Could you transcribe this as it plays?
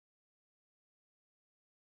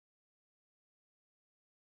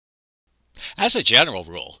As a general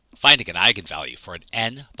rule, finding an eigenvalue for an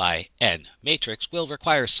n by n matrix will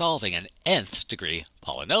require solving an nth degree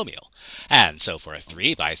polynomial. And so for a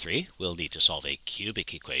 3 by 3, we'll need to solve a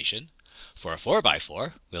cubic equation. For a 4 by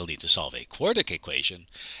 4, we'll need to solve a quartic equation.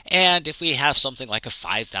 And if we have something like a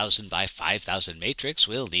 5,000 by 5,000 matrix,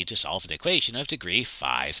 we'll need to solve an equation of degree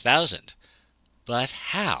 5,000. But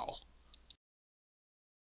how?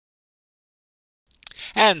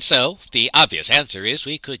 And so, the obvious answer is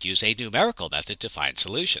we could use a numerical method to find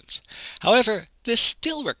solutions. However, this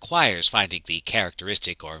still requires finding the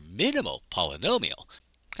characteristic or minimal polynomial,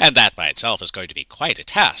 and that by itself is going to be quite a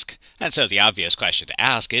task. And so the obvious question to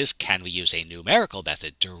ask is, can we use a numerical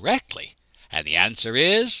method directly? And the answer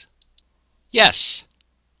is yes,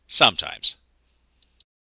 sometimes.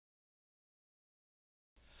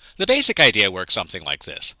 The basic idea works something like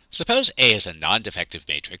this. Suppose A is a non-defective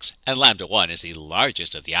matrix and lambda 1 is the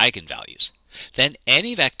largest of the eigenvalues. Then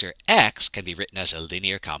any vector x can be written as a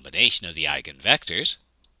linear combination of the eigenvectors.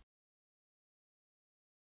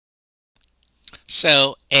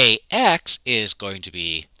 So Ax is going to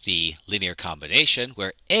be the linear combination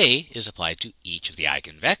where A is applied to each of the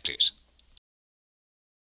eigenvectors.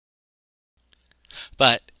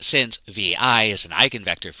 But since vi is an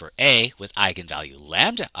eigenvector for A with eigenvalue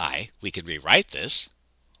lambda I, we can rewrite this.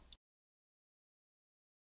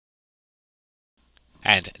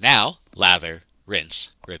 And now, lather, rinse,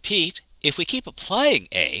 repeat. If we keep applying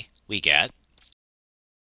A, we get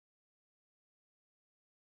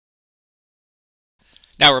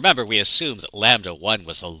Now remember, we assumed that lambda 1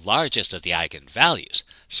 was the largest of the eigenvalues,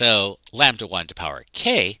 so lambda 1 to power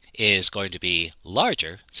k is going to be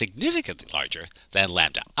larger, significantly larger, than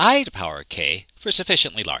lambda I to power k for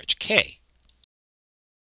sufficiently large k.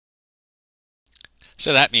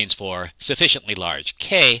 So that means for sufficiently large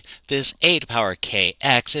k, this a to power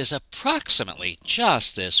kx is approximately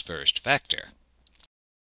just this first vector.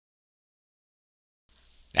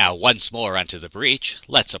 Now once more onto the breach,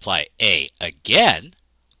 let's apply a again.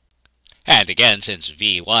 And again, since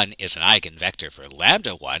v1 is an eigenvector for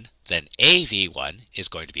lambda 1, then av1 is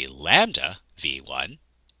going to be lambda v1.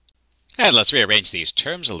 And let's rearrange these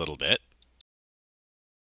terms a little bit.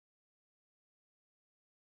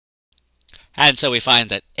 And so we find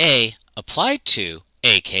that a applied to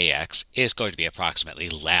akx is going to be approximately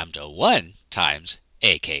lambda 1 times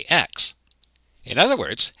akx. In other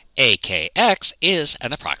words, akx is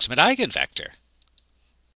an approximate eigenvector.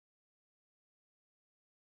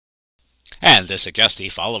 And this suggests the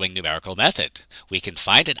following numerical method. We can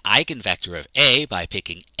find an eigenvector of A by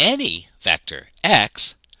picking any vector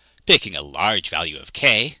x, picking a large value of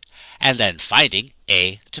k, and then finding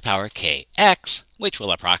A to power kx, which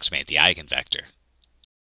will approximate the eigenvector.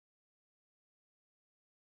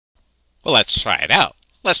 Well, let's try it out.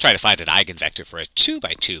 Let's try to find an eigenvector for a 2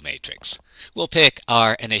 by 2 matrix. We'll pick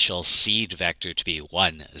our initial seed vector to be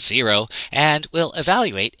 1, 0, and we'll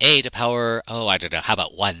evaluate A to power, how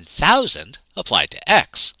about 1,000 applied to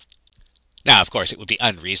x. Now, of course, it would be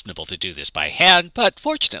unreasonable to do this by hand, but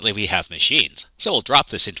fortunately we have machines, so we'll drop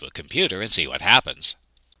this into a computer and see what happens.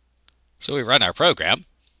 So we run our program,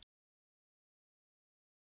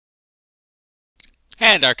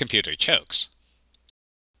 and our computer chokes.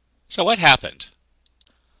 So what happened?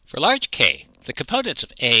 For large k, the components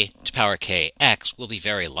of a to power kx will be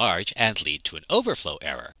very large and lead to an overflow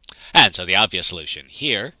error. And so the obvious solution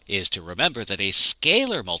here is to remember that a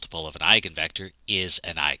scalar multiple of an eigenvector is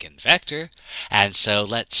an eigenvector, and so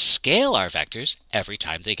let's scale our vectors every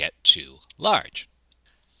time they get too large.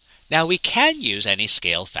 Now we can use any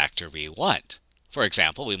scale factor we want. For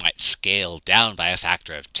example, we might scale down by a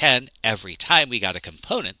factor of 10 every time we got a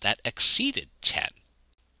component that exceeded 10.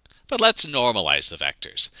 But let's normalize the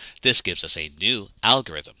vectors. This gives us a new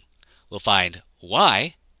algorithm. We'll find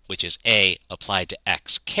y, which is a applied to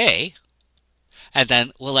xk, and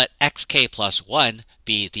then we'll let xk plus 1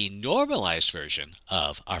 be the normalized version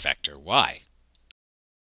of our vector y.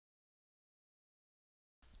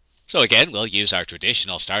 So again, we'll use our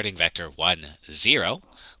traditional starting vector 1, 0.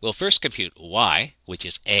 We'll first compute y, which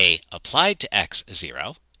is a applied to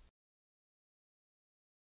x0,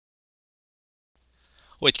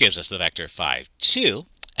 which gives us the vector 5, 2,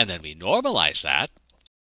 and then we normalize that.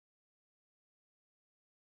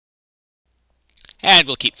 And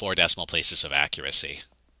we'll keep 4 decimal places of accuracy.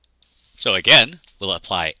 So again, we'll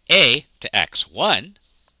apply a to x1,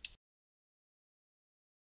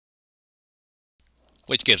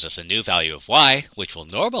 which gives us a new value of y, which will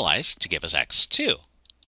normalize to give us x2.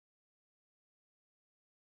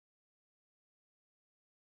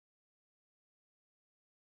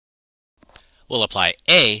 We'll apply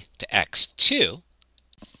a to x2,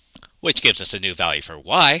 which gives us a new value for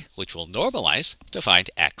y, which we'll normalize to find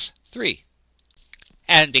x3.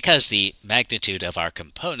 And because the magnitude of our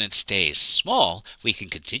component stays small, we can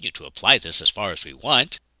continue to apply this as far as we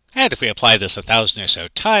want. And if we apply this 1,000 or so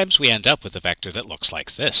times, we end up with a vector that looks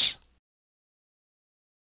like this.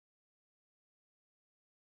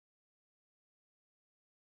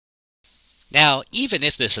 Now, even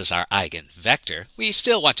if this is our eigenvector, we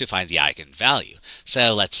still want to find the eigenvalue.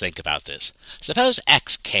 So let's think about this. Suppose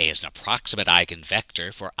xk is an approximate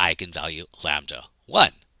eigenvector for eigenvalue lambda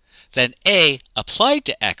 1. Then A applied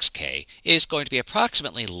to xk is going to be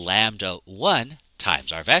approximately lambda 1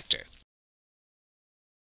 times our vector.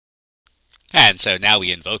 And so now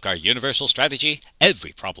we invoke our universal strategy.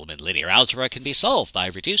 Every problem in linear algebra can be solved by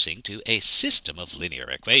reducing to a system of linear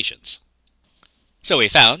equations. So we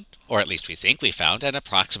found, or at least we think we found, an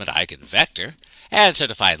approximate eigenvector. And so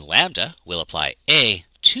to find lambda, we'll apply A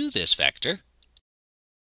to this vector.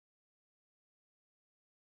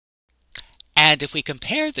 And if we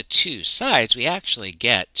compare the two sides, we actually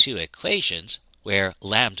get two equations where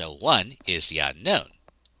lambda 1 is the unknown.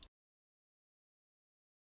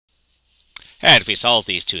 And if we solve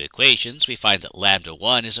these two equations, we find that lambda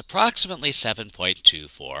 1 is approximately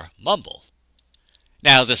 7.24 mumble.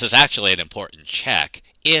 Now, this is actually an important check.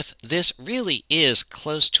 If this really is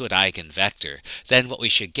close to an eigenvector, then what we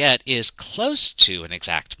should get is close to an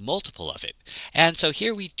exact multiple of it. And so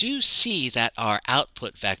here we do see that our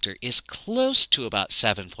output vector is close to about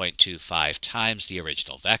 7.25 times the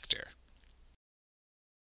original vector.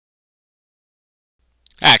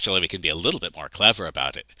 Actually, we can be a little bit more clever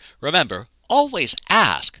about it. Remember, always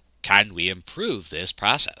ask, can we improve this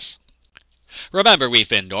process? Remember, we've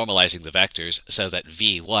been normalizing the vectors so that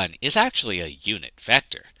v1 is actually a unit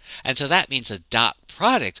vector. And so that means the dot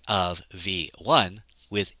product of v1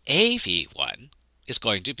 with a v1 is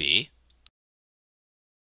going to be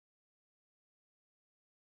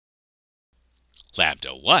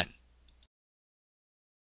lambda 1.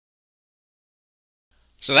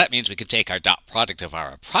 So that means we can take our dot product of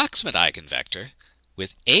our approximate eigenvector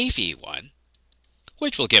with a v1,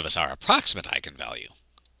 which will give us our approximate eigenvalue.